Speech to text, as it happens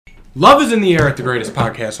Love is in the air at the greatest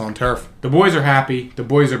podcast on turf. The boys are happy. The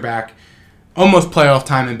boys are back. Almost playoff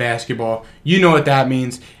time in basketball. You know what that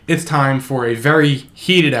means. It's time for a very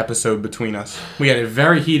heated episode between us. We had a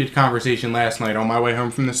very heated conversation last night on my way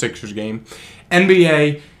home from the Sixers game.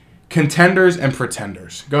 NBA contenders and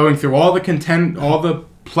pretenders. Going through all the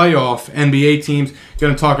playoff NBA teams.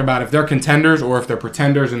 Going to talk about if they're contenders or if they're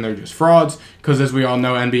pretenders and they're just frauds. Because as we all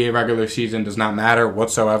know, NBA regular season does not matter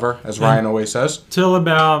whatsoever, as Ryan always says. Till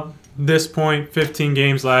about this point, 15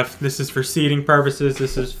 games left. This is for seeding purposes.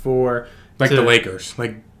 This is for... the Lakers.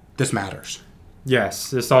 This matters. Yes.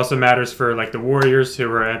 This also matters for, the Warriors who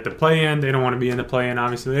are at the play-in. They don't want to be in the play-in,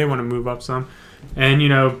 obviously. They want to move up some. And,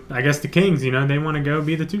 I guess the Kings, they want to go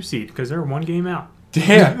be the 2 seed because they're 1 game out.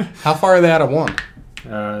 Yeah. How far are they out of 1?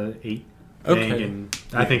 8. Okay. And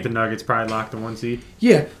I think the Nuggets probably locked the 1 seed.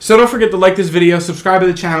 Yeah. So don't forget to like this video. Subscribe to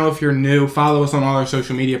the channel if you're new. Follow us on all our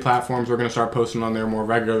social media platforms. We're going to start posting on there more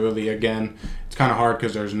regularly again. It's kind of hard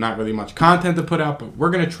because there's not really much content to put out, but we're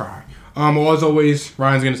going to try. Well, as always,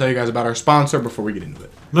 Ryan's going to tell you guys about our sponsor before we get into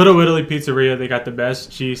it. Little Italy Pizzeria. They got the best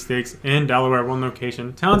cheesesteaks in Delaware. 1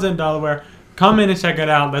 location. Townsend, Delaware. Come in and check it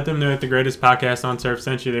out. Let them know that the greatest podcast on turf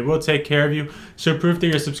sent you. They will take care of you. Show proof that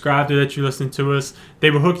you're subscribed or that you listen to us.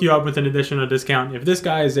 They will hook you up with an additional discount. If this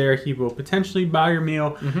guy is there, he will potentially buy your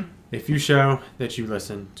meal if you show that you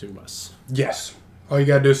listen to us. Yes. All you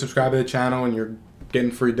got to do is subscribe to the channel and you're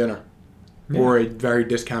getting free dinner. Yeah. Or a very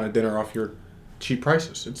discounted dinner off your cheap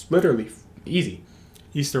prices. It's literally easy.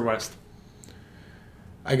 East or west?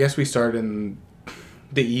 I guess we start in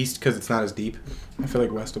the East because it's not as deep. I feel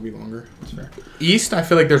like West will be longer. That's fair. East, I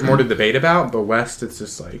feel like there's more to debate about, but West, it's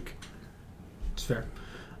just like... It's fair.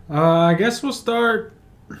 I guess we'll start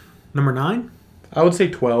number 9? I would say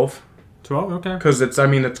 12. 12, okay. Because it's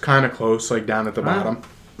kind of close, down at the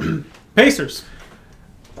bottom. Pacers.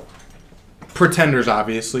 Pretenders,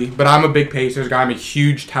 obviously, but I'm a big Pacers guy. I'm a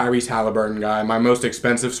huge Tyrese Halliburton guy. My most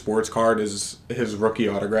expensive sports card is his rookie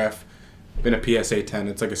autograph in a PSA 10.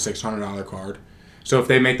 It's like a $600 card. So if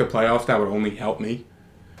they make the playoffs, that would only help me.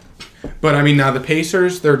 But, now the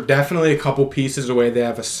Pacers, they're definitely a couple pieces away. They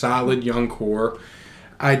have a solid young core.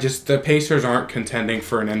 The Pacers aren't contending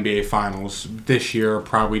for an NBA Finals this year, or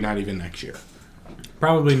probably not even next year.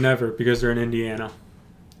 Probably never, because they're in Indiana.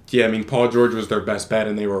 Yeah, Paul George was their best bet,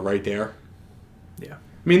 and they were right there. Yeah.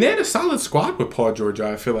 They had a solid squad with Paul George,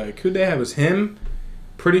 I feel like. Who'd they have? It was him.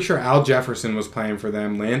 Pretty sure Al Jefferson was playing for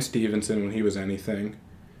them. Lance Stevenson when he was anything.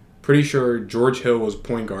 Pretty sure George Hill was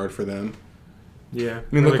point guard for them. Yeah.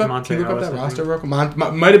 Can you look up that roster real quick?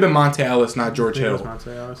 Might have been Monte Ellis, not George Hill.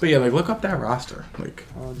 But yeah, look up that roster.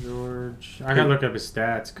 Paul George. I gotta look up his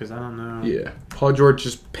stats because I don't know. Yeah. Paul George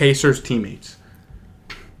is Pacers teammates.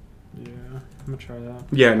 Yeah. I'm gonna try that.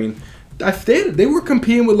 Yeah, they were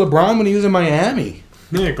competing with LeBron when he was in Miami.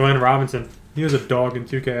 Yeah, Glenn Robinson. He was a dog in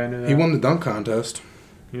 2K. I knew that. He won the dunk contest.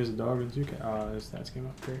 He was a dog in 2K. Oh, his stats came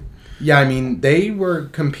up great. Yeah, they were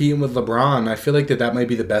competing with LeBron. I feel like that might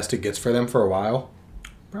be the best it gets for them for a while.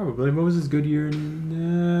 Probably. What was his good year?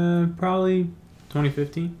 Probably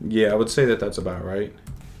 2015. Yeah, I would say that's about right.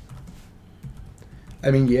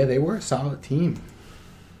 Yeah, they were a solid team.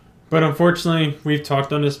 But unfortunately, we've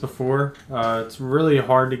talked on this before. It's really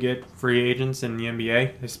hard to get free agents in the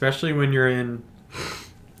NBA, especially when you're in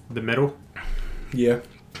the middle. Yeah.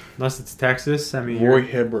 Unless it's Texas. Roy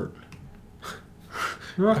Hibbert.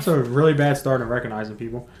 You're off to a really bad start of recognizing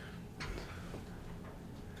people.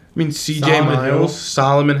 C.J. Miles,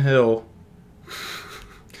 Solomon Hill,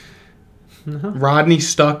 Rodney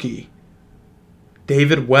Stuckey,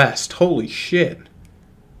 David West. Holy shit.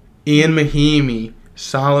 Ian Mahimi,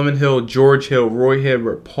 Solomon Hill, George Hill, Roy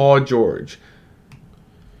Hibbert, Paul George,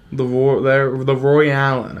 Roy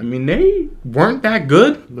Allen. They weren't that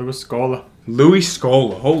good. Louis Scola.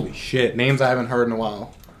 Holy shit. Names I haven't heard in a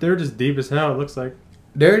while. They're just deep as hell, it looks like.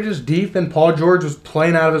 They're just deep, and Paul George was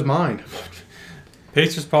playing out of his mind.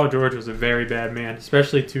 Pacers Paul George was a very bad man,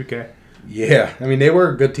 especially 2K. Yeah. they were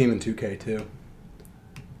a good team in 2K, too.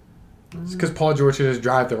 It's because Paul George could just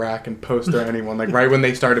drive the rack and post or anyone. Right when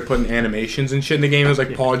they started putting animations and shit in the game, it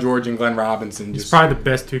was Paul George and Glenn Robinson. He's probably the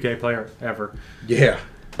best 2K player ever. Yeah.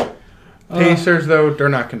 Pacers, though, they're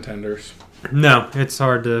not contenders. No, it's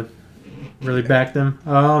hard to really back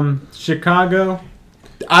them. Chicago.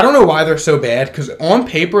 I don't know why they're so bad, because on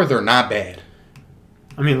paper, they're not bad.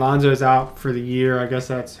 Lonzo's out for the year. I guess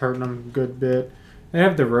that's hurting them a good bit. They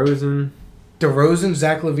have DeRozan,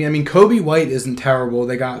 Zach LaVine. Kobe White isn't terrible.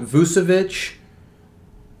 They got Vucevic,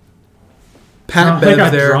 Pat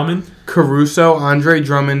Bev there, Drummond. Caruso, Andre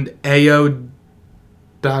Drummond, Ayo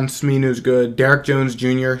Don Sminu's good, Derek Jones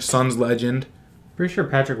Jr., Suns legend. Pretty sure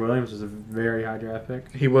Patrick Williams was a very high draft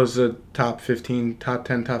pick. He was a top 10,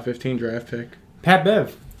 top 15 draft pick. Pat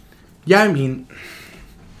Bev. Yeah, I mean,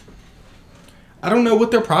 I don't know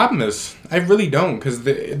what their problem is. I really don't, because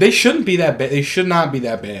they shouldn't be that bad. They should not be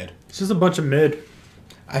that bad. It's just a bunch of mid.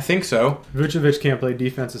 I think so. Vucevic can't play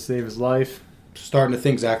defense to save his life. Starting to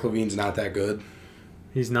think Zach LaVine's not that good.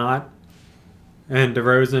 He's not. And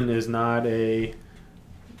DeRozan is not a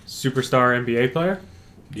superstar NBA player.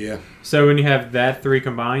 Yeah. So when you have that three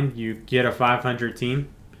combined, you get a 500 team.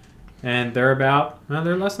 And they're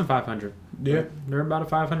they're less than 500. Yeah. They're about a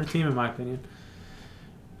 500 team in my opinion.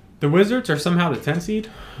 The Wizards are somehow the 10 seed.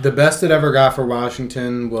 The best it ever got for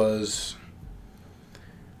Washington was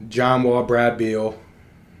John Wall, Brad Beal.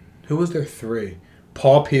 Who was their three?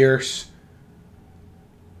 Paul Pierce.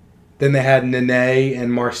 Then they had Nene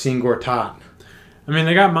and Marcin Gortat. I mean,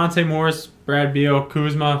 they got Monte Morris, Brad Beal,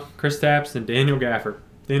 Kuzma, Kristaps, and Daniel Gafford.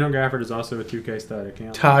 Daniel Gafford is also a 2K stud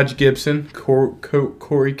account. Taj Gibson,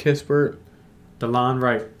 Corey Kispert. DeLon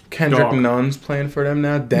Wright. Kendrick Nunn's playing for them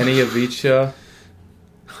now. Denny Avicii.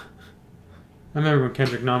 I remember when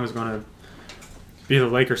Kendrick Nunn was going to be the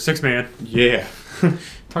Lakers six-man. Yeah.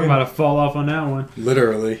 Talk about a fall off on that one.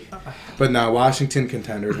 Literally. But no, Washington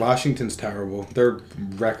Contenders. Washington's terrible. Their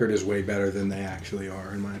record is way better than they actually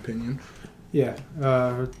are, in my opinion. Yeah.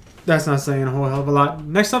 That's not saying a whole hell of a lot.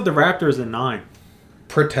 Next up, the Raptors at 9.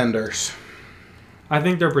 Pretenders. I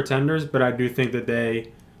think they're pretenders, but I do think that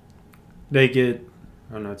they get...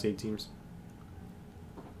 Oh, no, it's 8 teams.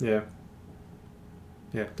 Yeah.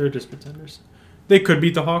 Yeah, they're just pretenders. They could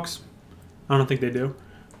beat the Hawks. I don't think they do.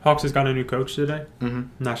 Hawks has got a new coach today.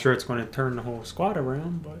 Mm-hmm. Not sure it's going to turn the whole squad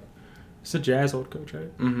around, but it's a Jazz old coach,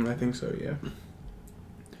 right? Mm-hmm, I think so, yeah.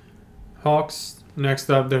 Hawks, next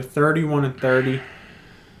up, they're 31-30.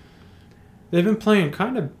 They've been playing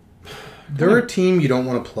kind of... They're a team you don't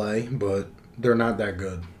want to play, but they're not that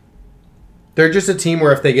good. They're just a team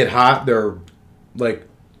where if they get hot, they're, like,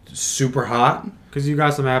 super hot. Because you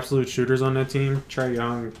got some absolute shooters on that team. Trae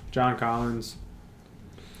Young, John Collins.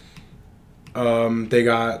 They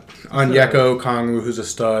got Onyeka Okongwu, who's a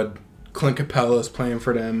stud. Clint Capella's playing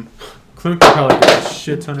for them. Clint Capella gets a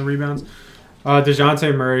shit ton of rebounds.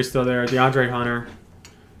 DeJounte Murray's still there. DeAndre Hunter.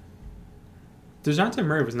 DeJounte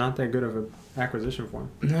Murray was not that good of an acquisition for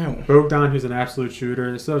him. No. Bogdan, who's an absolute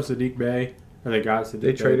shooter. They still have Sadiq Bey. Or they got Sadiq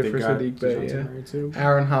Bey. They traded for Sadiq Bey, yeah. Murray too.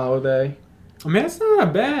 Aaron Holiday. I mean, it's not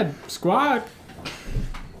a bad squad.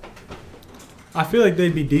 I feel like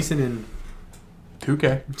they'd be decent in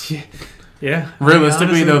 2K. Yeah.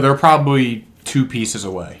 Realistically, though, they're probably 2 pieces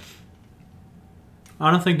away. I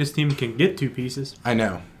don't think this team can get 2 pieces. I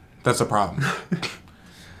know. That's a problem.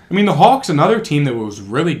 I mean, the Hawks, another team that was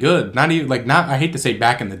really good. Not even, like, not, I hate to say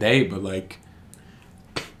back in the day, but, like...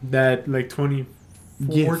 That, like, 2014?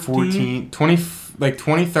 Yeah,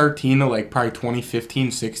 2013 to, like, probably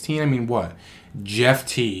 2015, 16. I mean, what? Jeff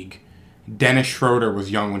Teague. Dennis Schroeder was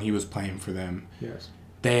young when he was playing for them. Yes.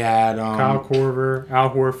 They had... Kyle Korver,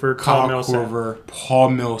 Al Horford, Paul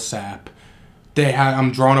Millsap. They had...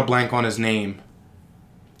 I'm drawing a blank on his name.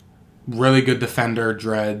 Really good defender,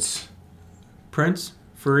 dreads. Prince?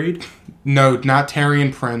 Fareed? No, not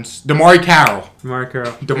Tarion Prince. Damari Carroll.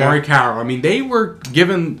 Damari Carroll. I mean, they were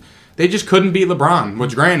given... They just couldn't beat LeBron,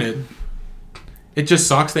 which granted, it just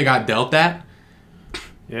sucks they got dealt that.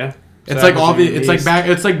 Yeah. It's like all the it's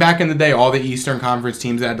like back in the day, all the Eastern Conference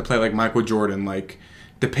teams that had to play like Michael Jordan, like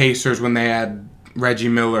the Pacers when they had Reggie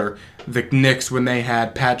Miller, the Knicks when they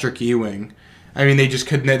had Patrick Ewing. I mean, they just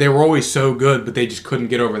couldn't. They were always so good, but they just couldn't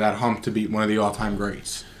get over that hump to beat one of the all-time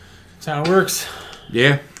greats. That's how it works.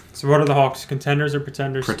 Yeah. So what are the Hawks? Contenders or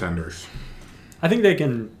pretenders? Pretenders. I think they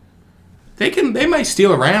can. They might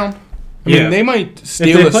steal around. I mean, they might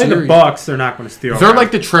steal. If they play the Bucks, they're not going to steal. They're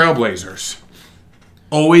like the Trailblazers.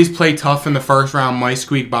 Always play tough in the first round, might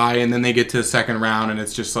squeak by, and then they get to the second round, and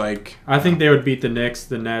it's just like... I think they would beat the Knicks,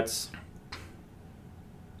 the Nets.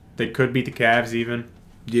 They could beat the Cavs even.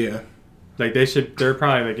 Yeah. Like, they're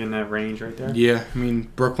probably like in that range right there. Yeah, I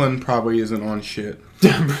mean, Brooklyn probably isn't on shit.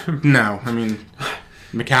 No, I mean,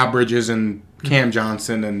 Mikal Bridges and Cam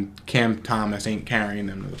Johnson and Cam Thomas ain't carrying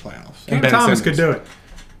them to the playoffs. Cam Thomas could do it.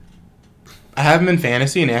 I have him in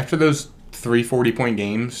fantasy, and after those 3 40-point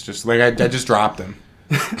games, just like I just dropped him.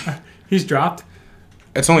 He's dropped?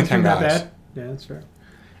 It's only 10 guys. Bad. Yeah, that's right.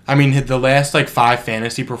 I mean, the last like 5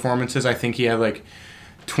 fantasy performances, I think he had like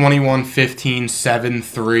 21, 15, 7,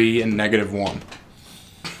 3, and -1.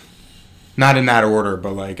 Not in that order,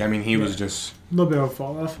 but like, I mean, he was just... A little bit of a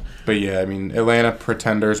fall off. But yeah, I mean, Atlanta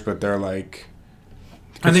pretenders, but they're like...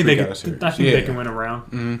 I think they can win a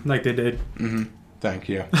round. Mm-hmm. Like they did. Mm-hmm. Thank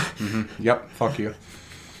you. Mm-hmm. Yep, fuck you.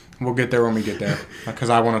 We'll get there when we get there because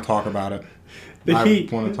I want to talk about it. The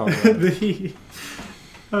Heat. I want to talk about it. The Heat.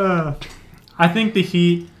 I think the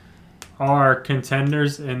Heat are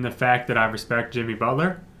contenders in the fact that I respect Jimmy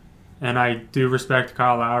Butler, and I do respect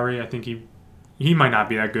Kyle Lowry. I think he might not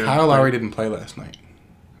be that good. Kyle Lowry didn't play last night.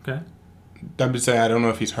 Okay. I would say I don't know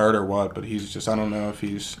if he's hurt or what, but he's just I don't know if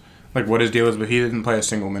he's like what his deal is, but he didn't play a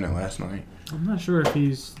single minute last night. I'm not sure if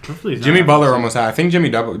he's. Hopefully, he's Jimmy not. Butler almost had. I think Jimmy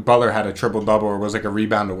Butler had a triple double or was like a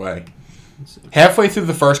rebound away. Halfway through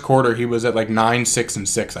the first quarter, he was at like 9, 6, and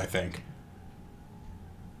 6. I think.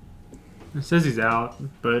 It says he's out,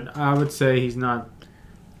 but I would say he's not.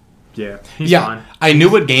 Yeah, he's yeah, fine. I knew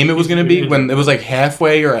what game it was going to be when it was like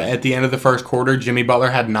halfway or at the end of the first quarter. Jimmy Butler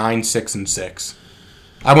had 9, 6, and 6.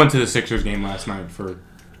 I went to the Sixers game last night for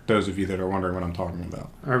those of you that are wondering what I'm talking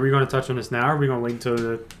about. Are we going to touch on this now, or are we going to wait until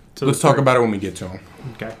the? Let's talk about it when we get to them.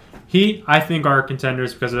 Okay. Heat, I think, are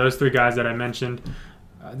contenders because of those three guys that I mentioned.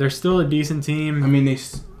 They're still a decent team. I mean,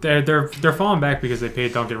 They're falling back because they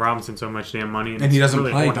paid Duncan Robinson so much damn money, and he doesn't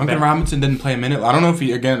really play. Duncan Robinson didn't play a minute. I don't know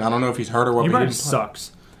if he's hurt or what. He but didn't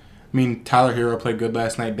sucks. I mean, Tyler Hero played good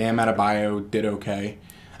last night. Bam Adebayo did okay.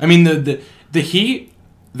 I mean, the Heat,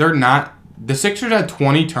 they're not. The Sixers had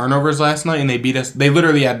 20 turnovers last night, and they beat us. They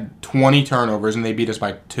literally had 20 turnovers, and they beat us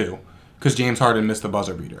by 2 because James Harden missed the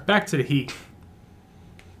buzzer beater. Back to the Heat.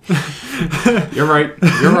 You're right.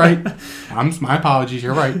 You're right. My apologies.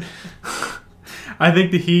 You're right. I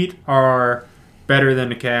think the Heat are better than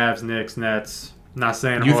the Cavs, Knicks, Nets. Not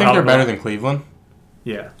saying. You think they're better than Cleveland?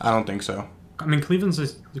 Yeah. I don't think so. I mean, Cleveland's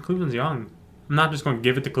young. I'm not just going to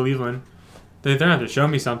give it to Cleveland. They're going to have to show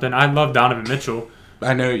me something. I love Donovan Mitchell.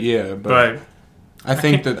 I know, yeah, but I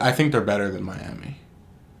think they're better than Miami.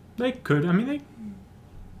 They could. I mean,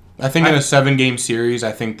 I think in a 7-game series,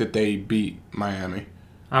 I think that they beat Miami.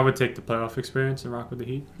 I would take the playoff experience and rock with the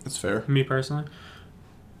Heat. That's fair. Me personally.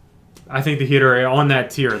 I think the Heat are on that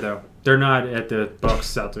tier, though. They're not at the Bucks,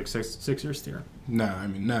 Celtics, Sixers tier. No, I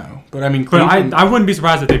mean, no. But I mean, Cleveland, I wouldn't be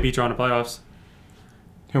surprised if they beat you on the playoffs.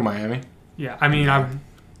 Who, Miami? Yeah, I mean,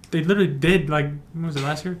 they literally did, like, when was it,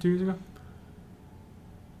 last year? 2 years ago?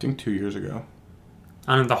 I think 2 years ago.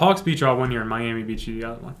 I don't know. The Hawks beat you all 1 year and Miami beat you the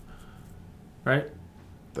other one. Right?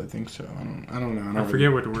 I think so. I don't know. I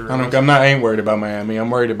forget what the word was. I ain't worried about Miami. I'm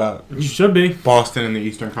worried about... You should be. Boston in the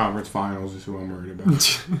Eastern Conference Finals is who I'm worried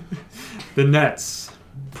about. The Nets.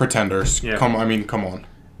 Pretenders. Yeah. Come on.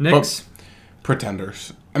 Knicks.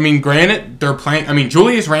 Pretenders. I mean, granted, they're playing... I mean,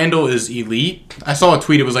 Julius Randle is elite. I saw a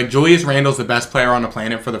tweet. It was like, Julius Randle's the best player on the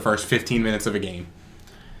planet for the first 15 minutes of a game.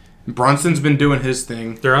 Brunson's been doing his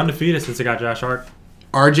thing. They're undefeated since they got Josh Hart.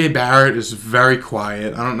 RJ Barrett is very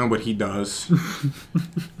quiet. I don't know what he does.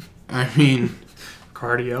 I mean...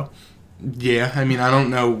 Cardio. Yeah, I mean, I don't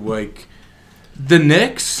know, like... The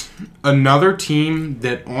Knicks, another team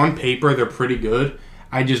that on paper they're pretty good.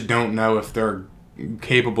 I just don't know if they're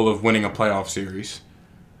capable of winning a playoff series.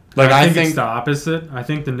 Like I think it's the opposite. I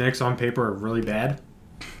think the Knicks on paper are really bad.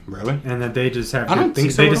 Really? And that they just have they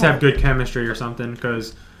just have good chemistry or something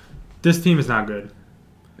because this team is not good.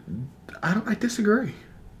 I disagree.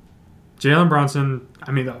 Jalen Brunson,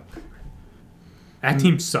 I mean, that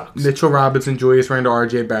team sucks. Mitchell Robinson, Julius Randle,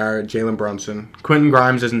 RJ Barrett, Jalen Brunson. Quentin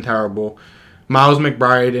Grimes isn't terrible. Miles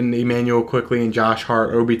McBride and Emmanuel Quickley and Josh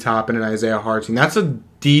Hart, Obi Toppin and Isaiah Hartson. That's a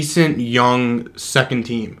decent young second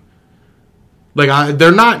team. Like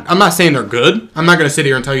they're not. I'm not saying they're good. I'm not going to sit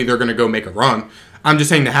here and tell you they're going to go make a run. I'm just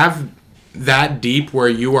saying to have that deep where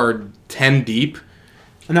you are 10 deep.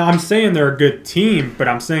 No, I'm saying they're a good team, but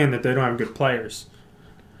I'm saying that they don't have good players.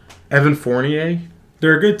 Evan Fournier.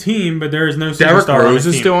 They're a good team, but there is no superstar. Derrick Rose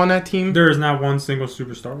is still on that team. There is not one single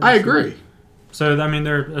superstar. I agree. So, I mean,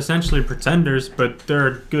 they're essentially pretenders, but they're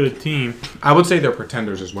a good team. I would say they're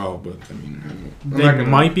pretenders as well, but, I mean... They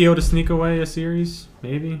might be able to sneak away a series,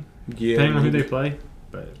 maybe. Yeah. Depending on who they play.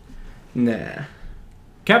 But nah.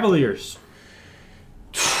 Cavaliers.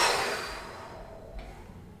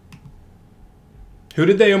 Who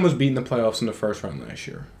did they almost beat in the playoffs in the first round last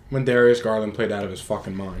year? When Darius Garland played out of his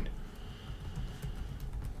fucking mind.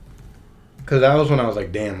 Because that was when I was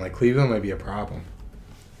like, damn, like, Cleveland might be a problem.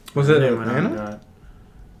 Was it Atlanta?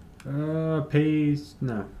 No.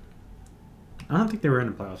 I don't think they were in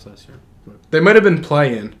the playoffs last year. But. They might have been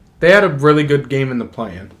playing. They had a really good game in the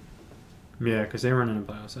play-in. Yeah, because they weren't in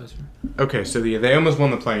the playoffs last year. Okay, so they almost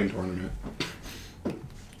won the play-in tournament.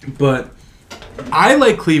 But I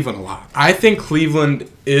like Cleveland a lot. I think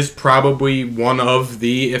Cleveland is probably one of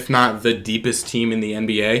the, if not the deepest team in the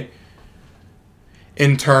NBA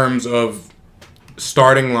in terms of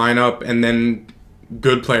starting lineup and then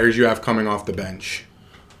good players you have coming off the bench.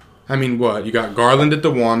 I mean, what? You got Garland at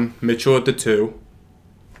the 1, Mitchell at the 2.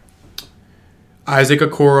 Isaac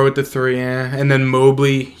Okoro at the 3, and then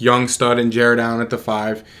Mobley, young stud, and Jared Allen at the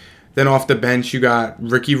 5. Then off the bench, you got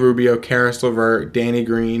Ricky Rubio, Karis LeVert, Danny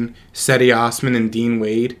Green, Cedi Osman, and Dean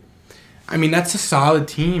Wade. I mean, that's a solid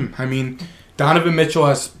team. I mean, Donovan Mitchell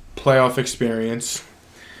has playoff experience.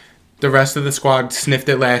 The rest of the squad sniffed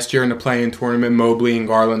it last year in the play-in tournament. Mobley and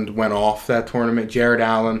Garland went off that tournament. Jared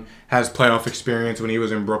Allen has playoff experience when he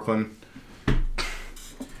was in Brooklyn.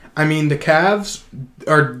 I mean, the Cavs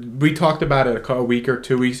we talked about it a week or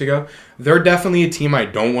 2 weeks ago. They're definitely a team I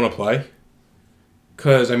don't want to play.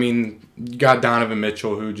 Because, I mean, you got Donovan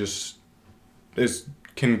Mitchell who just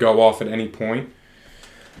can go off at any point.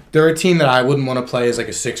 They're a team that I wouldn't want to play as like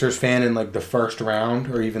a Sixers fan in like the first round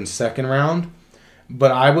or even second round.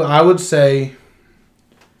 But I would say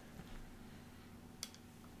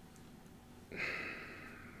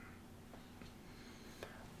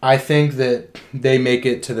I think that they make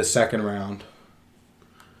it to the second round.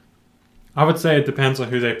 I would say it depends on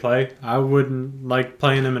who they play. I wouldn't like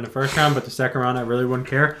playing them in the first round, but the second round I really wouldn't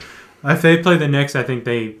care. If they play the Knicks, I think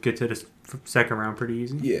they get to the second round pretty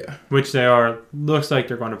easy. Yeah. Which they are. Looks like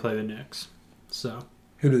they're going to play the Knicks. So.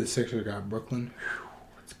 Who do the Sixers got? Brooklyn?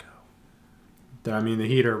 Let's go. I mean, the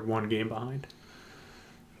Heat are 1 game behind.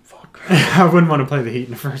 Fuck. I wouldn't want to play the Heat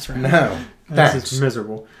in the first round. No. That's just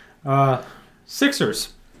miserable.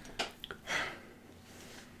 Sixers.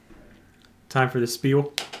 Time for the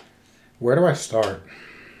spiel. Where do I start?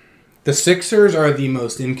 The Sixers are the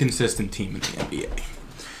most inconsistent team in the NBA.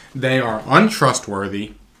 They are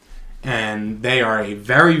untrustworthy, and they are a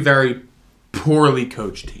very, very poorly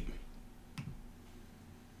coached team.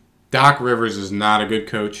 Doc Rivers is not a good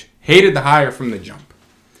coach. Hated the hire from the jump.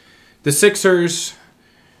 The Sixers,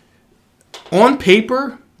 on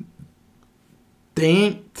paper, they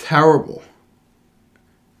ain't terrible.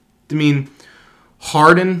 I mean,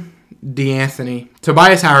 Harden, DeAnthony,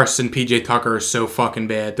 Tobias Harris, and PJ Tucker are so fucking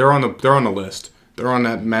bad. They're on the list. They're on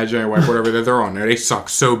that imaginary wipe, whatever they're on there. They suck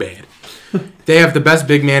so bad. They have the best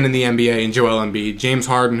big man in the NBA in Joel Embiid. James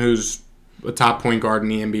Harden, who's a top point guard in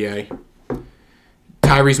the NBA.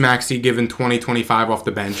 Tyrese Maxey given 20-25 off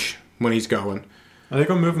the bench when he's going. Are they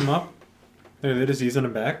going to move him up? They just easing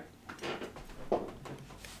him back?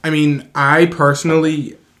 I mean, I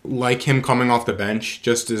personally like him coming off the bench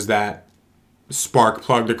just as that spark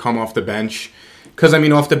plug to come off the bench. Because, I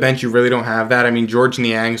mean, off the bench, you really don't have that. I mean, George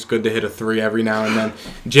Niang's good to hit a 3 every now and then.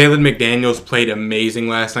 Jalen McDaniels played amazing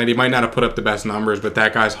last night. He might not have put up the best numbers, but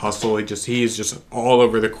that guy's hustle, he's just all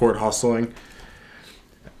over the court hustling.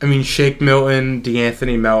 I mean, Shake Milton,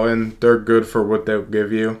 DeAnthony Melton, they're good for what they'll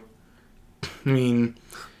give you. I mean,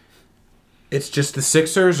 it's just the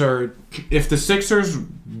Sixers are...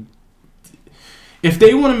 If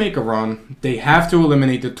they want to make a run, they have to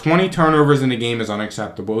eliminate the 20 turnovers in the game is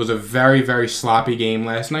unacceptable. It was a very, very sloppy game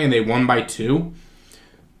last night, and they won by 2,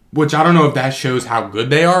 which I don't know if that shows how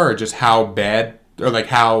good they are or just how bad or like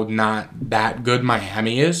how not that good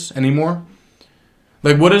Miami is anymore.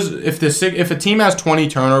 Like, what is if a team has 20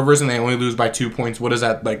 turnovers and they only lose by 2 points? What does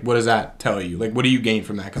that tell you? Like, what do you gain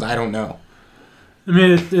from that? Because I don't know. I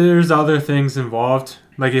mean, there's other things involved.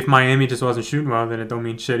 Like, if Miami just wasn't shooting well, then it don't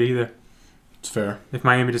mean shit either. It's fair. If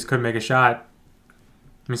Miami just couldn't make a shot,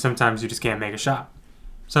 I mean, sometimes you just can't make a shot.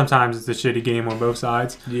 Sometimes it's a shitty game on both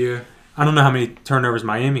sides. Yeah. I don't know how many turnovers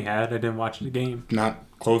Miami had. I didn't watch the game. Not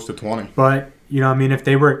close to 20. But, you know, I mean, if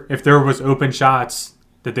there was open shots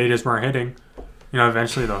that they just weren't hitting, you know,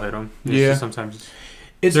 eventually they'll hit them. Sometimes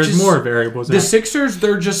there's more variables. The Sixers,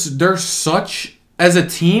 they're such, as a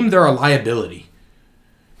team, they're a liability.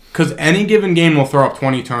 Because any given game will throw up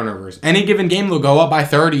 20 turnovers. Any given game they'll go up by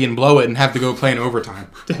 30 and blow it and have to go play in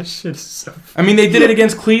overtime. That shit is so funny. I mean, they did it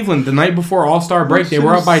against Cleveland the night before All-Star break. They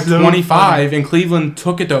were up by 25 and Cleveland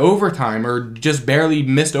took it to overtime or just barely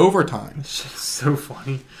missed overtime. That shit is so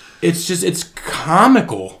funny. It's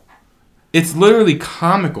comical. It's literally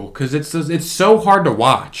comical because it's so hard to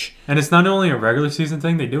watch. And it's not only a regular season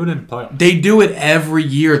thing, they do it in the playoffs. They do it every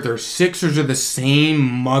year. Their Sixers are the same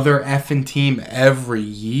mother effing team every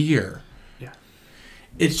year. Yeah.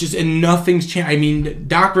 It's just, and nothing's changed. I mean,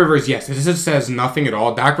 Doc Rivers, yes, it just says nothing at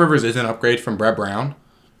all. Doc Rivers is an upgrade from Brett Brown.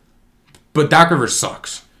 But Doc Rivers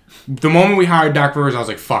sucks. The moment we hired Doc Rivers, I was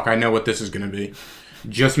like, fuck, I know what this is going to be.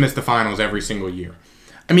 Just miss the finals every single year.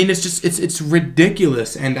 I mean, it's just, it's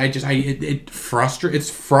ridiculous, and it's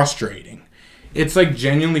frustrating. It's, like,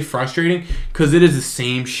 genuinely frustrating, because it is the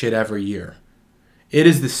same shit every year. It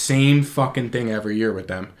is the same fucking thing every year with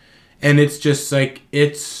them. And it's just, like,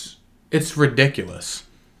 it's ridiculous.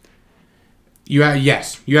 You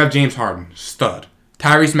have James Harden, stud.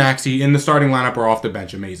 Tyrese Maxey in the starting lineup or off the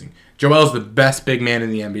bench, amazing. Joel's the best big man in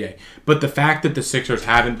the NBA. But the fact that the Sixers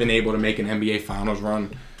haven't been able to make an NBA Finals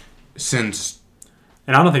run since...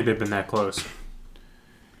 And I don't think they've been that close.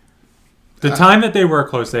 The time that they were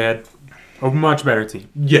close, they had a much better team.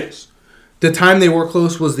 Yes. The time they were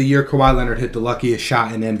close was the year Kawhi Leonard hit the luckiest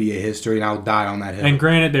shot in NBA history, and I'll die on that hill. And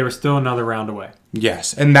granted, they were still another round away.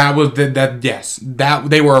 Yes, and that was they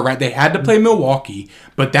had to play Milwaukee,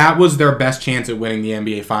 but that was their best chance at winning the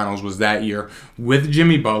NBA Finals was that year with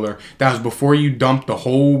Jimmy Butler. That was before you dumped the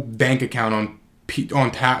whole bank account on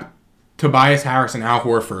Tobias Harris and Al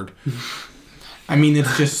Horford. I mean,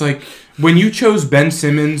 it's just like when you chose Ben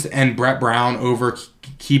Simmons and Brett Brown over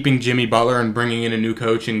keeping Jimmy Butler and bringing in a new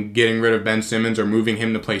coach and getting rid of Ben Simmons or moving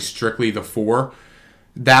him to play strictly the 4,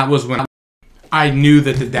 that was when I knew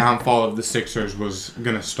that the downfall of the Sixers was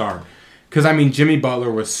going to start. Because, I mean, Jimmy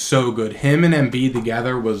Butler was so good. Him and Embiid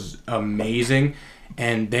together was amazing,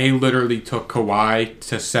 and they literally took Kawhi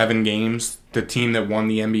to 7 games, the team that won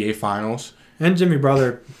the NBA Finals. And Jimmy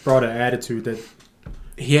Butler brought an attitude that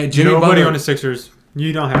Nobody Butler on the Sixers...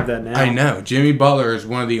 You don't have that now. I know. Jimmy Butler is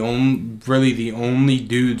one of the only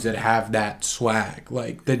dudes that have that swag.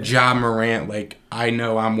 Like, the Ja Morant, like, I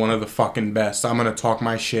know I'm one of the fucking best. I'm going to talk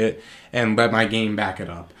my shit and let my game back it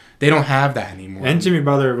up. They don't have that anymore. And Jimmy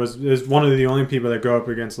Butler is one of the only people that go up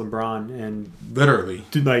against LeBron and... Literally.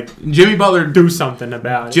 Jimmy Butler do something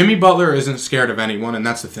about it. Jimmy Butler isn't scared of anyone, and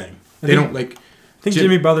that's the thing. I think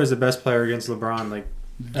Jimmy Butler's the best player against LeBron,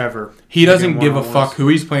 ever. He doesn't give a fuck who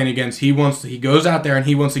he's playing against. He goes out there and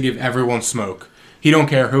he wants to give everyone smoke. He don't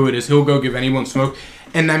care who it is. He'll go give anyone smoke.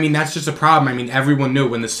 And I mean, that's just a problem. I mean, everyone knew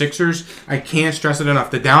when the Sixers, I can't stress it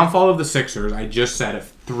enough, the downfall of the Sixers, I just said it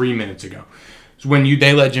 3 minutes ago, is when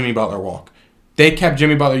they let Jimmy Butler walk. They kept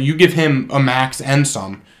Jimmy Butler. You give him a max and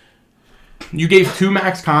some. You gave 2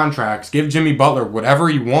 max contracts. Give Jimmy Butler whatever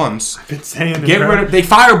he wants. I've been saying They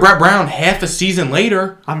fired Brett Brown half a season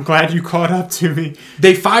later. I'm glad you caught up to me.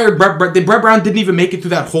 They fired Brett Brown didn't even make it through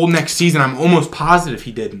that whole next season. I'm almost positive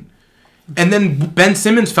he didn't. And then Ben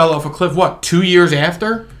Simmons fell off a cliff, 2 years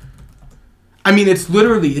after? I mean, it's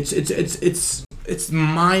literally, it's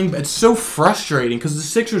so frustrating because the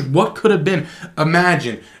Sixers, what could have been?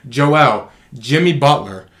 Imagine Joel, Jimmy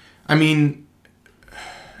Butler. I mean...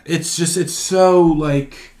 It's so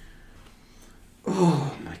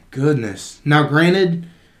oh my goodness. Now granted,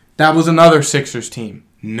 that was another Sixers team.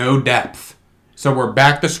 No depth. So we're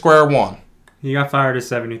back to square one. He got fired at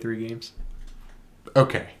 73 games.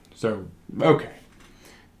 Okay.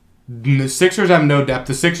 The Sixers have no depth.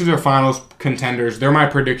 The Sixers are finals contenders. They're my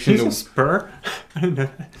prediction. He's a Spur?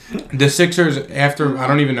 The Sixers, after, I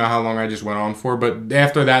don't even know how long I just went on for, but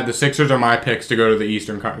after that, the Sixers are my picks to go to the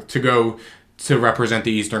Eastern, to represent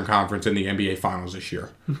the Eastern Conference in the NBA Finals this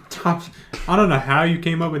year. I don't know how you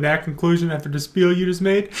came up with that conclusion after the spiel you just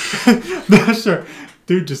made. Not sure.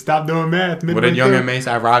 Dude, just stop doing math. What did Young and Mace?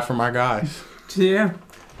 I ride for my guys. Yeah,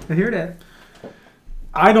 I hear that.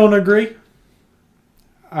 I don't agree.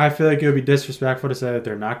 I feel like it would be disrespectful to say that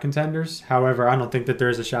they're not contenders. However, I don't think that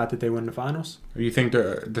there's a shot that they win the finals. You think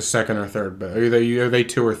they're the second or third, but are they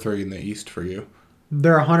 2 or 3 in the East for you?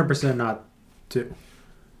 They're 100% not 2.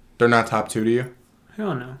 They're not top 2 to you?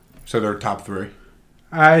 Hell no. So they're top 3?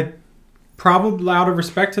 I probably, out of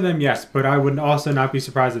respect to them, yes. But I would also not be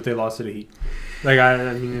surprised if they lost to the Heat.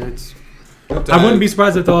 I mean, it's... I wouldn't be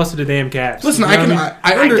surprised if they lost to the damn Cavs. Listen,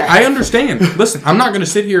 I understand. Listen, I'm not going to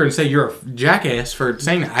sit here and say you're a jackass for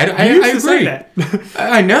saying that. I agree. Say that.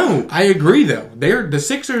 I know. I agree, though. The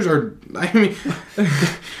Sixers are... I mean...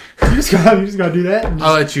 You just gotta do that.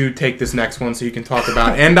 I'll let you take this next one so you can talk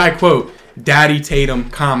about, and I quote, Daddy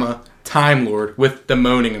Tatum, Time Lord with the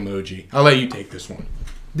moaning emoji. I'll let you take this one.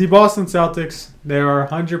 The Boston Celtics, they are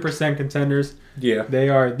 100% contenders. Yeah. They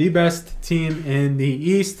are the best team in the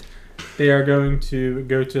East. They are going to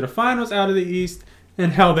go to the finals out of the East,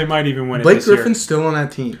 and hell, they might even win it this year. Blake Griffin's still on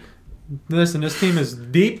that team. Listen, this team is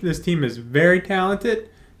deep. This team is very talented,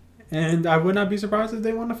 and I would not be surprised if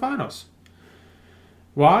they won the finals.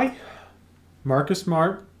 Why? Marcus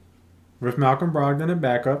Smart with Malcolm Brogdon at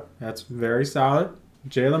backup. That's very solid.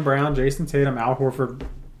 Jaylen Brown, Jason Tatum, Al Horford,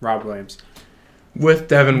 Rob Williams. With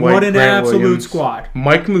Devin White, what an Grant absolute Williams. Squad.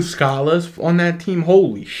 Mike Muscala's on that team.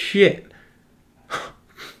 Holy shit.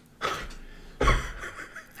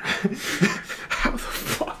 How the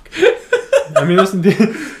fuck? I mean, listen,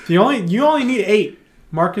 you only need 8.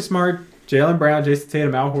 Marcus Smart, Jaylen Brown, Jason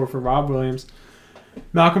Tatum, Al Horford, Rob Williams,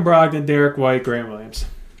 Malcolm Brogdon, Derek White, Grant Williams.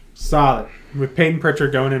 Solid. With Peyton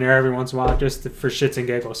Pritchard going in there every once in a while just for shits and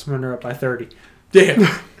giggles when they're up by 30. Damn.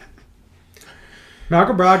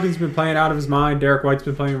 Malcolm Brogdon's been playing out of his mind. Derek White's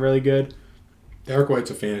been playing really good. Derek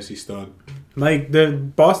White's a fantasy stud. Like, the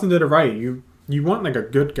Boston did it right. You want, like, a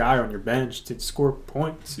good guy on your bench to score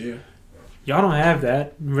points. Yeah. Y'all don't have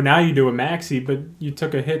that. Well, now you do a Maxey, but you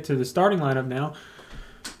took a hit to the starting lineup now.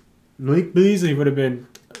 Malik Beasley would have been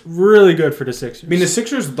really good for the Sixers. I mean, the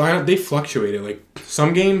Sixers lineup, they fluctuated. Like,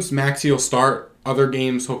 some games, Maxey will start. Other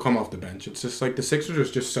games, he'll come off the bench. It's just like the Sixers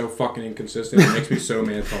are just so fucking inconsistent. It makes me so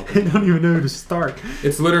mad talking. They don't even know who to start.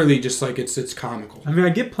 It's literally just like it's comical. I mean, I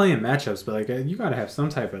get playing matchups, but like you gotta have some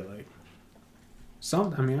type of like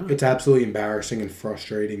It's absolutely embarrassing and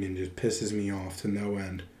frustrating and just pisses me off to no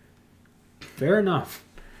end. Fair enough.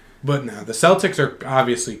 But no, the Celtics are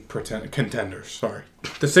obviously contenders. Sorry,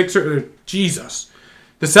 the Sixers. Jesus,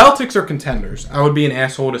 the Celtics are contenders. I would be an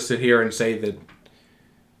asshole to sit here and say that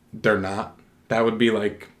they're not. That would be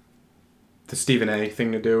like the Stephen A.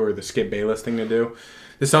 thing to do or the Skip Bayless thing to do.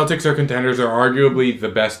 The Celtics are contenders. Are arguably the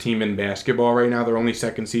best team in basketball right now. They're only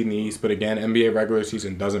second seed in the East, but again, NBA regular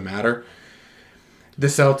season doesn't matter. The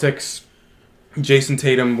Celtics, Jason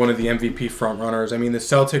Tatum, one of the MVP frontrunners. I mean, the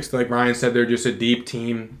Celtics, like Ryan said, they're just a deep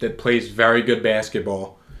team that plays very good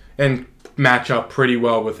basketball and match up pretty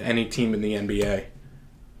well with any team in the NBA.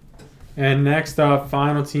 And next up,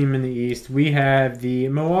 final team in the East, we have the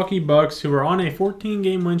Milwaukee Bucks, who are on a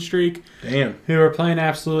 14-game win streak. Damn. Who are playing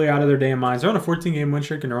absolutely out of their damn minds. They're on a 14-game win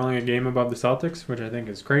streak, and they're only a game above the Celtics, which I think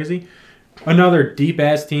is crazy. Another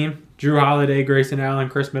deep-ass team. Drew Holiday, Grayson Allen,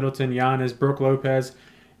 Chris Middleton, Giannis, Brook Lopez,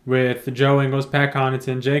 with Joe Ingles, Pat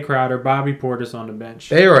Connaughton, Jay Crowder, Bobby Portis on the bench.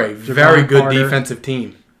 They are a very good defensive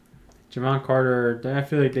team. Javon Carter, I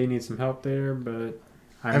feel like they need some help there, but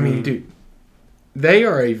I mean, dude. They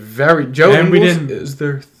are a very... Joe and Ingles is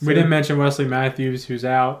their... We didn't mention Wesley Matthews, who's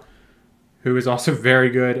out, who is also very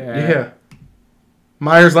good at... Yeah.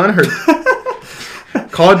 Myers Leonard.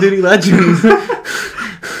 Call of Duty legend.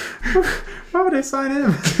 Why would they sign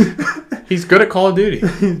him? He's good at Call of Duty.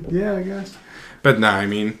 Yeah, I guess. But nah, I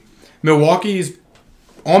mean, Milwaukee's...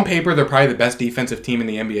 On paper, they're probably the best defensive team in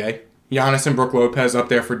the NBA. Giannis and Brook Lopez up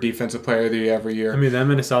there for Defensive Player of the Year every year. I mean,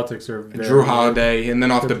 them and the Celtics are very Drew Holiday. And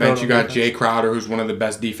then off the bench, you got defense. Jay Crowder, who's one of the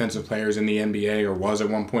best defensive players in the NBA, or was at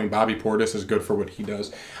one point. Bobby Portis is good for what he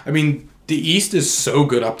does. I mean, the East is so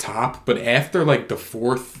good up top, but after like the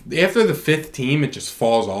fifth team, it just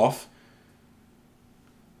falls off.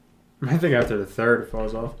 I think after the third, it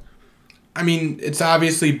falls off. I mean, it's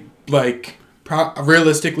obviously, like,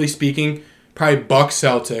 realistically speaking, probably Bucks,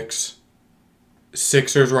 Celtics,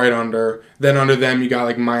 Sixers right under. Then under them, you got,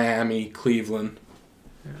 like, Miami, Cleveland.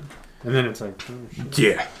 Yeah. And then it's like... Oh, shit.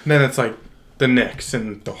 Yeah. And then it's, like, the Knicks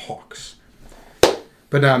and the Hawks.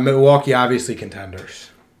 But Milwaukee, obviously, contenders.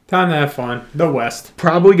 Time to have fun. The West.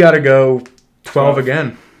 Probably got to go 12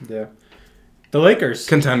 again. Yeah. The Lakers.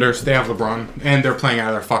 Contenders. They have LeBron. And they're playing out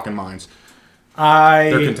of their fucking minds.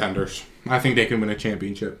 They're contenders. I think they can win a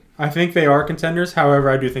championship. I think they are contenders. However,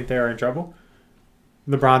 I do think they are in trouble.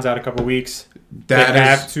 LeBron's out a couple weeks. They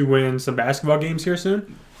have to win some basketball games here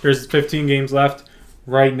soon. There's 15 games left.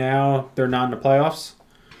 Right now, they're not in the playoffs.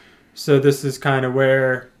 So this is kind of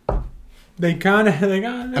where they got...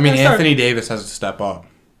 Anthony Davis has to step up.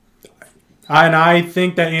 And I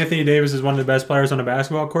think that Anthony Davis is one of the best players on the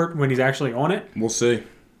basketball court when he's actually on it. We'll see.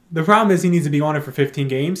 The problem is he needs to be on it for 15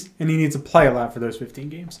 games, and he needs to play a lot for those 15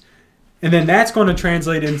 games. And then that's going to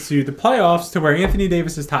translate into the playoffs to where Anthony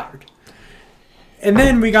Davis is tired. And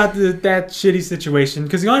then we got that shitty situation,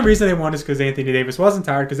 because the only reason they won is because Anthony Davis wasn't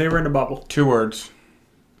tired, because they were in the bubble. 2 words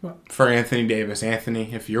What? for Anthony Davis.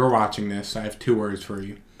 Anthony, if you're watching this, I have 2 words for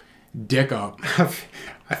you. Dick up.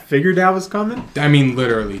 I figured that was coming. I mean,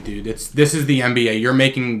 literally, dude. This is the NBA. You're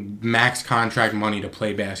making max contract money to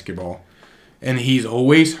play basketball. And he's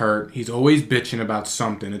always hurt. He's always bitching about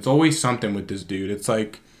something. It's always something with this dude. It's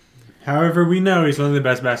like... However, we know he's one of the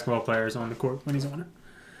best basketball players on the court when he's on it.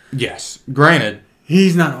 Yes. Granted.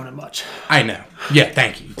 He's not on it much. I know. Yeah,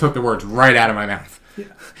 thank you. You took the words right out of my mouth. Yeah.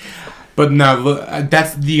 But no,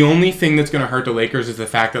 that's the only thing that's going to hurt the Lakers is the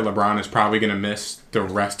fact that LeBron is probably going to miss the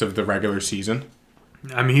rest of the regular season.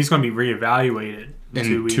 I mean, he's going to be reevaluated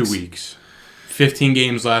in 2 weeks. 15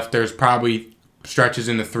 games left. There's probably stretches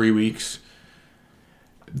into 3 weeks.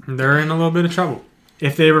 They're in a little bit of trouble.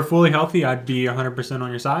 If they were fully healthy, I'd be 100% on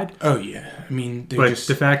your side. Oh, yeah. I mean, but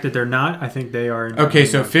the fact that they're not, I think they are. Okay,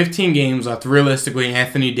 so 15 games left. Realistically,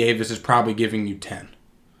 Anthony Davis is probably giving you 10.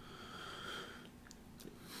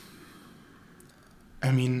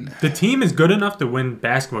 I mean... The team is good enough to win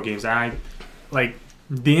basketball games.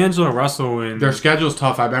 D'Angelo Russell and... Their schedule's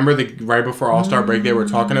tough. I remember right before All-Star break they were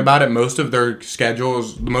talking about it. Most of their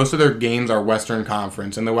games are Western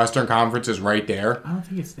Conference, and the Western Conference is right there. I don't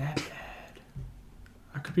think it's that bad.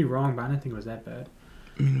 I could be wrong, but I didn't think it was that bad.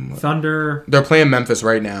 Thunder. They're playing Memphis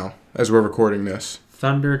right now as we're recording this.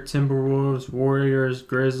 Thunder, Timberwolves, Warriors,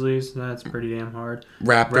 Grizzlies. That's pretty damn hard.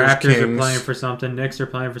 Raptors Kings are playing for something. Knicks are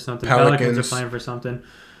playing for something. Pelicans are playing for something.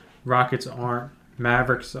 Rockets aren't.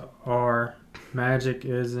 Mavericks are. Magic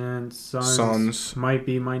isn't. Suns might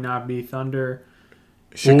be, might not be. Thunder.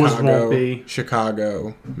 Bulls won't be.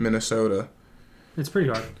 Chicago, Minnesota. It's pretty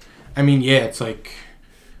hard. I mean, yeah, it's like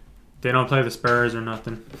they don't play the Spurs or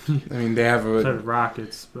nothing. I mean, they have play the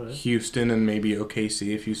Rockets, but Houston and maybe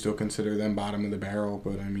OKC if you still consider them bottom of the barrel.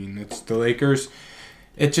 But I mean, it's the Lakers.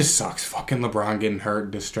 It just sucks. Fucking LeBron getting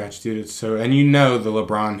hurt this stretch, dude. It's so, and you know the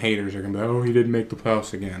LeBron haters are gonna be like, oh, he didn't make the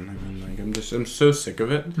playoffs again. I mean, like, I'm so sick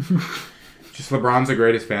of it. Just LeBron's the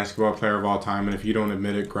greatest basketball player of all time, and if you don't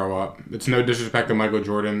admit it, grow up. It's no disrespect to Michael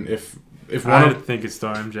Jordan. If I think it's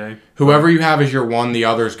still MJ. Whoever you have as your one, the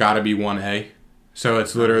other's got to be 1A. So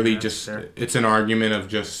it's literally it's an argument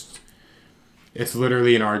of it's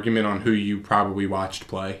literally an argument on who you probably watched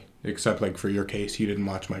play. Except like for your case, you didn't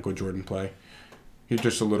watch Michael Jordan play. You're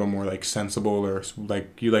just a little more like sensible, or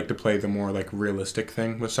like you like to play the more like realistic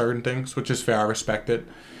thing with certain things, which is fair. I respect it.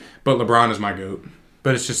 But LeBron is my GOAT.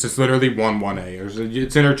 But it's literally 1A.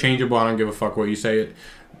 It's interchangeable. I don't give a fuck what you say. It.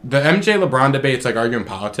 The MJ LeBron debate, it's like arguing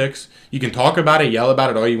politics. You can talk about it, yell about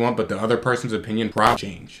it all you want, but the other person's opinion probably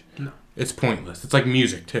change. No. It's pointless. It's like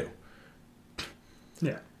music, too.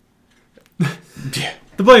 Yeah. Yeah.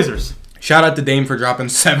 The Blazers. Shout out to Dame for dropping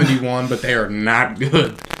 71, but they are not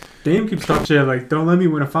good. Dame keeps talking shit like, don't let me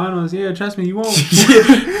win a finals. Yeah, trust me, you won't.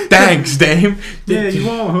 Thanks, Dame. Yeah, you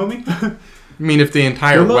won't, homie. I mean, if the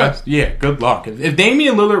entire West... Yeah, good luck. If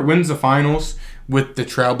Damian Lillard wins the finals with the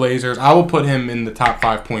Trailblazers, I will put him in the top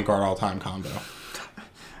 5 point guard all-time combo.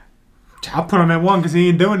 I'll put him at 1 because he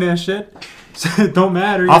ain't doing that shit. So it don't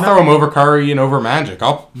matter. I'll throw him over Curry and over Magic.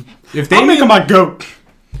 I'll make him my GOAT.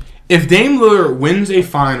 If Dame Lillard wins a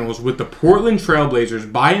finals with the Portland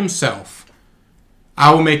Trailblazers by himself,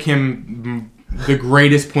 I will make him the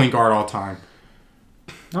greatest point guard all time.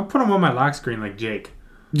 I'll put him on my lock screen like Jake.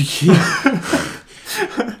 Yeah.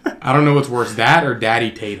 I don't know what's worse, that or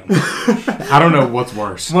Daddy Tatum. I don't know what's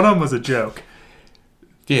worse. One of them was a joke.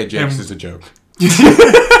 Yeah, Jake's is a joke.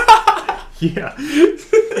 Yeah.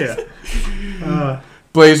 Yeah.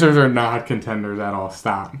 Blazers are not contenders at all.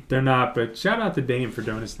 Stop. They're not, but shout out to Dame for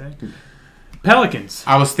doing his thing. Pelicans.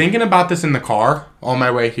 I was thinking about this in the car on my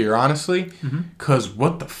way here, honestly, because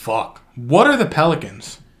what the fuck? What are the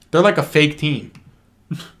Pelicans? They're like a fake team.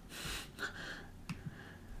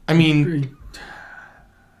 I mean,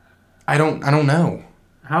 I don't know.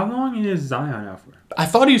 How long is Zion out for? I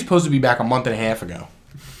thought he was supposed to be back a month and a half ago.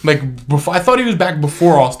 Like before, I thought he was back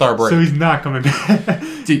before All-Star break. So he's not coming back.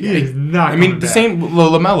 He's not. I mean, the same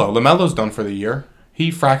LaMelo. LaMelo's done for the year.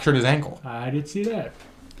 He fractured his ankle. I did see that.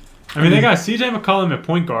 I mean, they got CJ McCollum at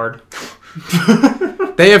point guard.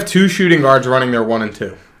 They have 2 shooting guards running their 1 and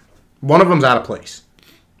 2. One of them's out of place.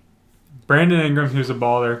 Brandon Ingram, who's a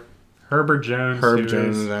baller. Herbert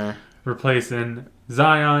Jones, there. Replacing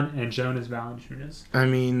Zion and Jonas Valanciunas. I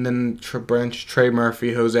mean, then Trey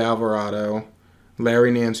Murphy, Jose Alvarado,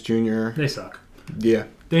 Larry Nance Jr. They suck. Yeah.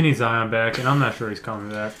 They need Zion back, and I'm not sure he's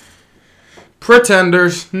coming back.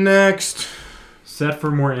 Pretenders, next. Set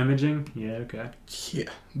for more imaging? Yeah, okay. Yeah.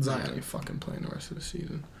 Zion ain't fucking playing the rest of the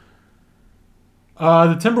season.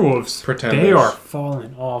 The Timberwolves. Pretenders. They are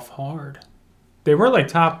falling off hard. They were like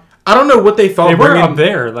top... I don't know what they thought. They were up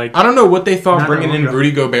there. Like I don't know what they thought bringing in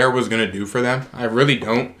Rudy Gobert was going to do for them. I really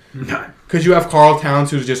don't. No. Because you have Karl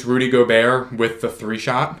Towns, who's just Rudy Gobert with the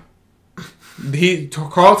 3-shot.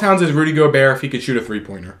 Karl Towns is Rudy Gobert if he could shoot a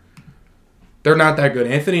 3-pointer. They're not that good.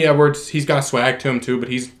 Anthony Edwards, he's got swag to him too, but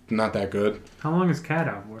he's not that good. How long is Cat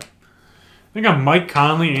out for? They got Mike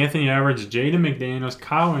Conley, Anthony Edwards, Jaden McDaniels,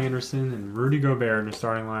 Kyle Anderson, and Rudy Gobert in the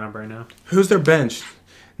starting lineup right now. Who's their bench?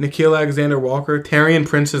 Nikhil Alexander-Walker. Tarion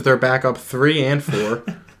Prince is their backup 3 and 4.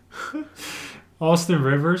 Austin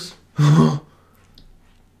Rivers. Yeah,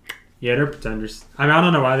 they're pretenders. I mean, I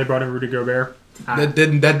don't know why they brought in Rudy Gobert. That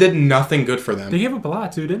did nothing good for them. They gave up a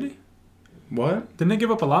lot too, didn't they? What? Didn't they give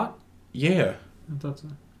up a lot? Yeah. I thought so.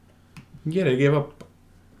 Yeah, they gave up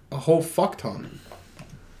a whole fuck ton.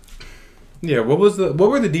 Yeah, what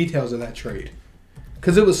were the details of that trade?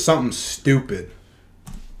 Because it was something stupid.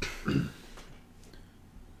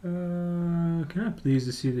 Can I please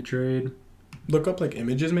to see the trade? Look up like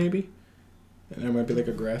images maybe, and there might be like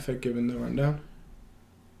a graphic giving the rundown.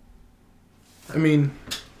 I mean,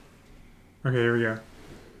 okay, here we go.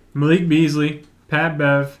 Malik Beasley, Pat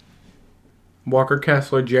Bev, Walker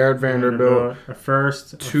Kessler, Jared Vanderbilt, a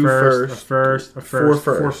first,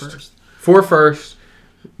 four first,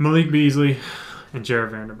 Malik Beasley, and Jared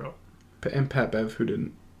Vanderbilt. And Pat Bev, who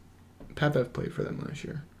didn't. Pat Bev played for them last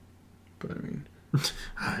year. But I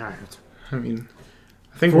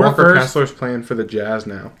think Walker Kessler's playing for the Jazz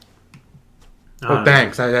now. Oh,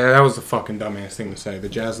 thanks. That was a fucking dumbass thing to say. The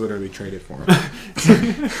Jazz literally traded for him.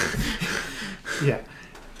 Yeah.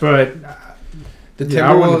 But the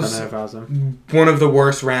Timberwolves, one of the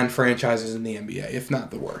worst ran franchises in the NBA, if not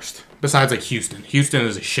the worst. Besides, like, Houston. Houston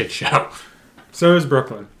is a shit show. So is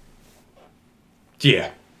Brooklyn.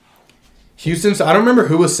 Yeah. Houston, I don't remember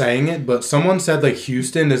who was saying it, but someone said, like,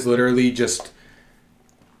 Houston is literally just,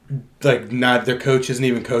 like, not their coach isn't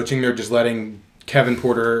even coaching. They're just letting Kevin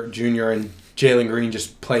Porter Jr. and Jalen Green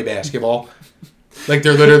just play basketball. Like,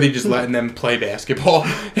 they're literally just letting them play basketball.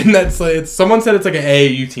 And that's, like, someone said it's like an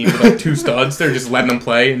AAU team with, like, 2 studs. They're just letting them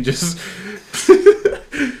play and just...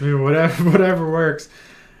 I mean, whatever works.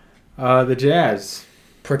 The Jazz.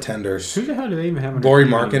 Pretenders. Who the hell do they even have? Lauri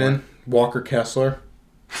Markkanen, Walker Kessler.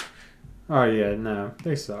 Oh, yeah, no.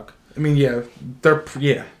 They suck. I mean, yeah.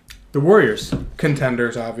 Yeah. The Warriors.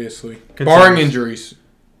 Contenders, obviously. Contenders. Barring injuries.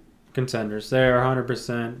 Contenders. They are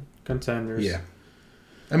 100% contenders. Yeah.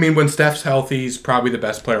 I mean, when Steph's healthy, he's probably the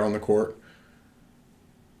best player on the court.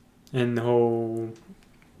 And the whole...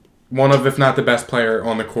 One of, if not the best player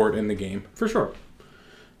on the court in the game. For sure.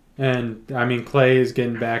 And, I mean, Clay is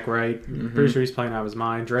getting back right. Mm-hmm. Pretty sure he's playing out of his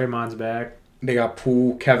mind. Draymond's back. They got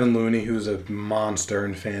Poole, Kevin Looney, who's a monster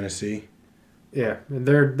in fantasy. Yeah,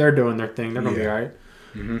 they're doing their thing. They're going to be all right.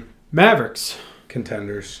 Mm-hmm. Mavericks.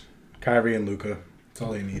 Contenders. Kyrie and Luka. That's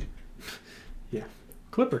all they need. Yeah.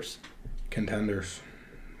 Clippers. Contenders.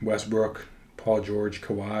 Westbrook, Paul George,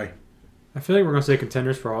 Kawhi. I feel like we're going to say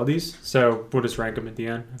contenders for all these, so we'll just rank them at the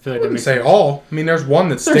end. I feel like I wouldn't say all. I mean, there's one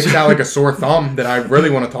that sticks out like a sore thumb that I really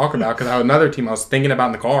want to talk about because I have another team I was thinking about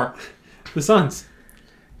in the car. The Suns.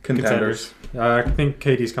 Contenders. I think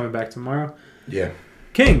KD's coming back tomorrow. Yeah.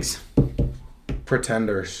 Kings.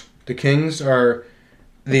 Pretenders. The Kings are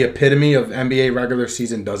the epitome of NBA regular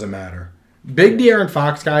season doesn't matter. Big De'Aaron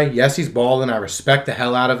Fox guy, yes, he's balling. I respect the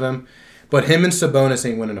hell out of him. But him and Sabonis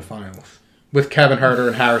ain't winning the finals. With Kevin Huerter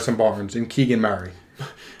and Harrison Barnes and Keegan Murray.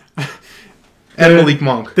 And Malik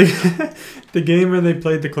Monk. The game where they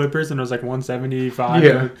played the Clippers and it was like 175.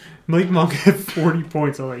 Yeah. Malik Monk had 40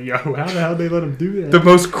 points. I'm like, yo, how the hell did they let him do that? The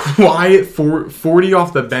most quiet 40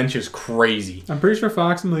 off the bench is crazy. I'm pretty sure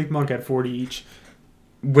Fox and Malik Monk had 40 each.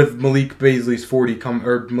 With Malik Beasley's 40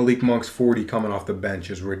 or Malik Monk's 40 coming off the bench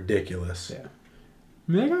is ridiculous. Yeah.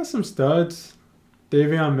 I mean, they got some studs.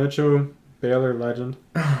 Davion Mitchell, Baylor legend.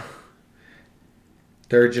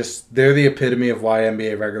 They're the epitome of why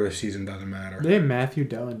NBA regular season doesn't matter. They have Matthew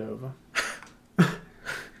Dellavedova.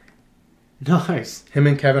 Nice. Him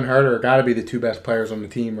and Kevin Huerter got to be the 2 best players on the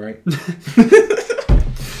team, right?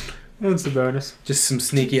 That's the bonus. Just some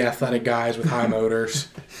sneaky athletic guys with high motors.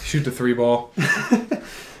 Shoot the 3-ball.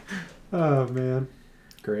 Oh, man.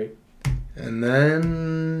 Great. And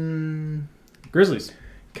then... Grizzlies.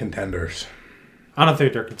 Contenders. I don't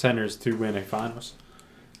think they're contenders to win a finals.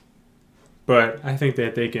 But I think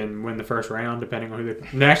that they can win the first round, depending on who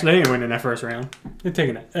they... Actually, they ain't winning that first round. They're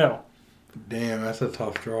taking an L. Damn, that's a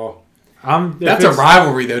tough draw. That's a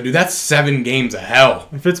rivalry, though, dude. That's 7 games of hell.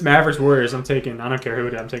 If it's Mavericks Warriors, I don't care who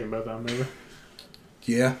it is. I'm taking both of them over.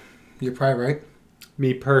 Yeah, you're probably right.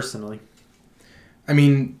 Me personally. I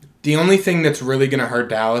mean, the only thing that's really going to hurt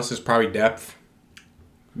Dallas is probably depth,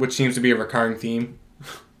 which seems to be a recurring theme.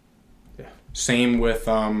 Yeah. Same with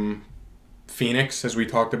Phoenix, as we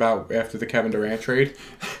talked about after the Kevin Durant trade.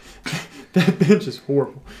 That bench is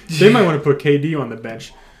horrible. They might want to put KD on the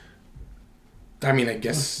bench. I mean, I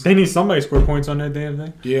guess... They need somebody to score points on that damn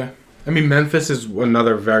thing. Yeah. I mean, Memphis is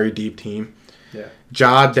another very deep team. Yeah.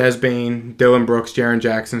 Ja, Desbane, Dylan Brooks, Jaren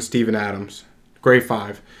Jackson, Steven Adams. Great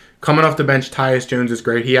 5. Coming off the bench, Tyus Jones is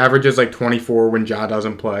great. He averages like 24 when Ja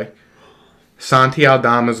doesn't play. Santi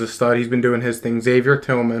Aldama's a stud. He's been doing his thing. Xavier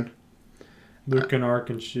Tillman. Luke Kennard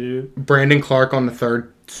can shoot. Brandon Clark on the 3rd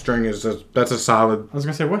string that's a solid. I was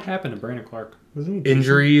going to say, what happened to Brandon Clark? Wasn't he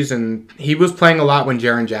injuries, and he was playing a lot when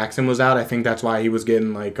Jaren Jackson was out. I think that's why he was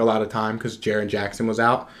getting like a lot of time because Jaren Jackson was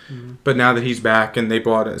out. Mm-hmm. But now that he's back and they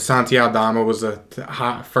bought it, Santi Aldama was a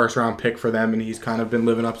hot first-round pick for them, and he's kind of been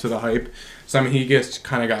living up to the hype. So, I mean, he just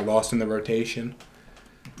kind of got lost in the rotation.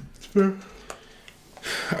 All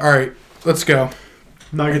right, let's go.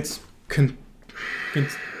 Nuggets.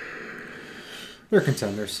 They're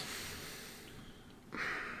contenders.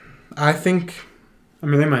 I think... I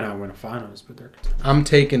mean, they might not win a finals, but they're contenders. I'm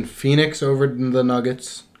taking Phoenix over the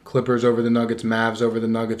Nuggets, Clippers over the Nuggets, Mavs over the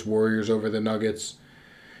Nuggets, Warriors over the Nuggets,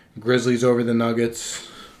 Grizzlies over the Nuggets.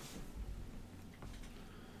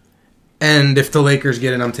 And if the Lakers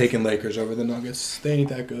get in, I'm taking Lakers over the Nuggets. They ain't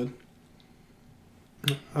that good.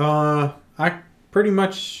 I pretty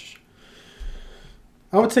much.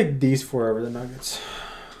 I would take these 4 over the Nuggets.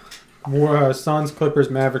 Suns, Clippers,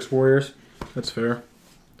 Mavericks, Warriors. That's fair.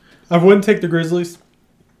 I wouldn't take the Grizzlies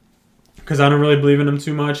because I don't really believe in them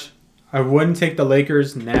too much. I wouldn't take the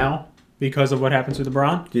Lakers now because of what happened to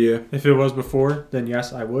LeBron. Yeah. If it was before, then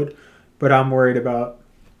yes, I would. But I'm worried about.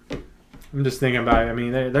 I'm just thinking about it. I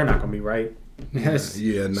mean, they're not going to be right. Yes.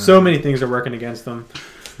 Yeah. No. So many things are working against them.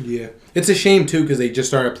 Yeah. It's a shame too because they just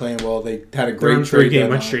started playing well. They had a great 3-game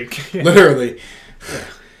win streak. Yeah. Literally. Yeah.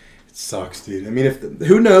 It sucks, dude. I mean,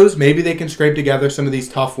 who knows? Maybe they can scrape together some of these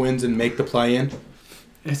tough wins and make the play-in.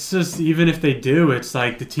 It's just, even if they do, it's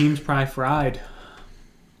like the team's probably fried.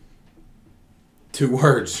 2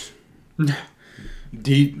 words.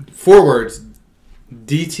 4 words.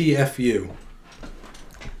 DTFU.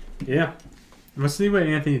 Yeah. Let's see what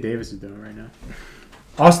Anthony Davis is doing right now.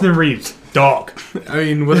 Austin Reeves, dog. I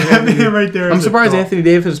mean, what right there. I'm surprised Anthony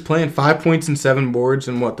Davis is playing 5 points and 7 boards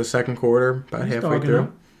in the second quarter, about halfway through.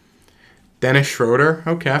 Him. Dennis Schroeder.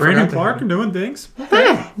 Okay. Brandon Clark doing things. Okay.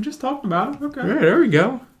 I'm just talking about him. Okay. Yeah, there we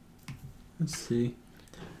go. Let's see.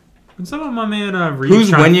 And some of my man Who's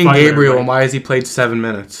Reeves. Wenyen Gabriel and why has he played 7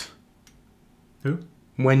 minutes? Who?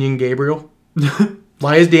 Wenyen Gabriel.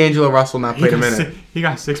 Why has D'Angelo Russell not played a minute? He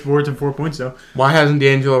got 6 boards and 4 points though. Why hasn't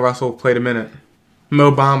D'Angelo Russell played a minute? Mo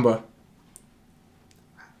Bamba.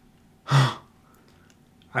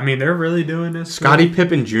 I mean, they're really doing this. Scottie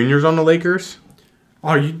Pippen Jr.'s on the Lakers.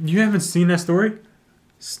 Oh, you haven't seen that story?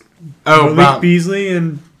 Oh, Malik Beasley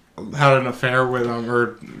and had an affair with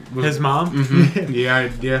his mom.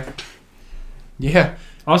 Mm-hmm. Yeah.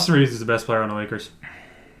 Austin Reeves is the best player on the Lakers.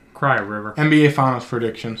 Cry a river. NBA Finals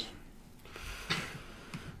predictions.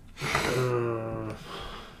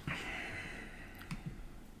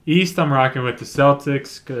 East, I'm rocking with the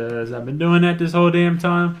Celtics because I've been doing that this whole damn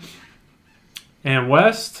time. And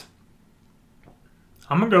West,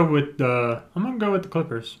 I'm gonna go with the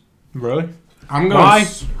Clippers. Really? I'm going. Why?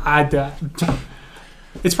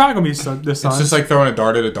 It's probably gonna be the Suns. It's just like throwing a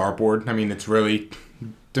dart at a dartboard. I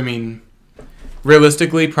mean,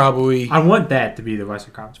 realistically, probably. I want that to be the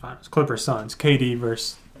Western Conference Finals. Clippers, Suns, KD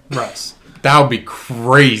versus Russ. That would be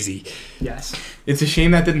crazy. Yes. It's a shame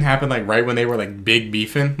that didn't happen right when they were big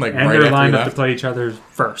beefing, and right they're after lined we up left. to play each other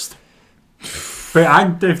first.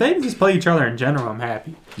 But if they just play each other in general, I'm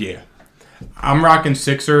happy. Yeah. I'm rocking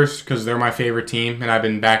Sixers because they're my favorite team, and I've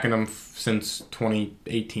been backing them since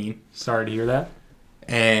 2018. Sorry to hear that.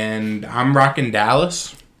 And I'm rocking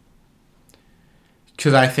Dallas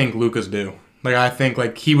because I think Luka's due. I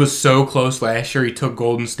think he was so close last year. He took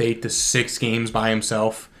Golden State to 6 games by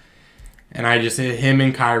himself. And him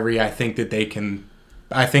and Kyrie, I think that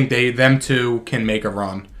them two can make a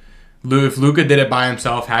run. If Luka did it by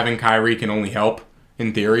himself, having Kyrie can only help,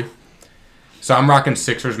 in theory. So I'm rocking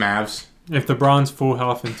Sixers Mavs. If LeBron's full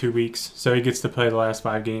health in 2 weeks, so he gets to play the last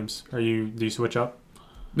 5 games, do you switch up?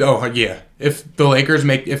 Oh yeah. If the Lakers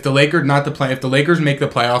make the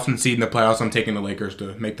playoffs and seed in the playoffs, I'm taking the Lakers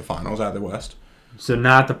to make the finals out of the West. So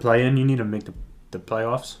not the play-in, you need to make the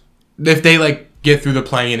playoffs. If they get through the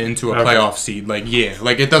play-in into a playoff seed,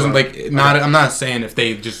 it doesn't I'm not saying if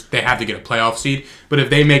they have to get a playoff seed, but if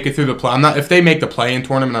they make it through if they make the play-in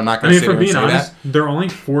tournament, I'm not going to say that. They're only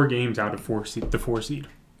 4 games out of the 4 seed.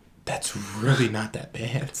 That's really not that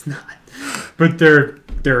bad. It's not. But they're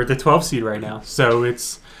the 12 seed right now, so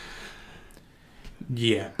it's.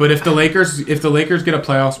 Yeah, but if the Lakers get a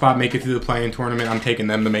playoff spot, make it through the play-in tournament, I'm taking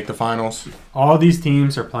them to make the finals. All these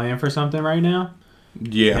teams are playing for something right now.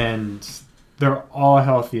 Yeah, and they're all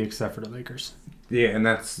healthy except for the Lakers. Yeah, and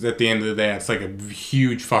that's at the end of the day, it's like a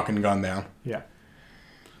huge fucking gun down. Yeah.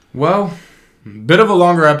 Well, bit of a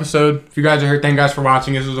longer episode. If you guys are here, thank you guys for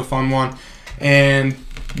watching. This was a fun one, and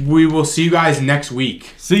we will see you guys next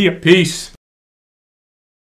week. See ya. Peace.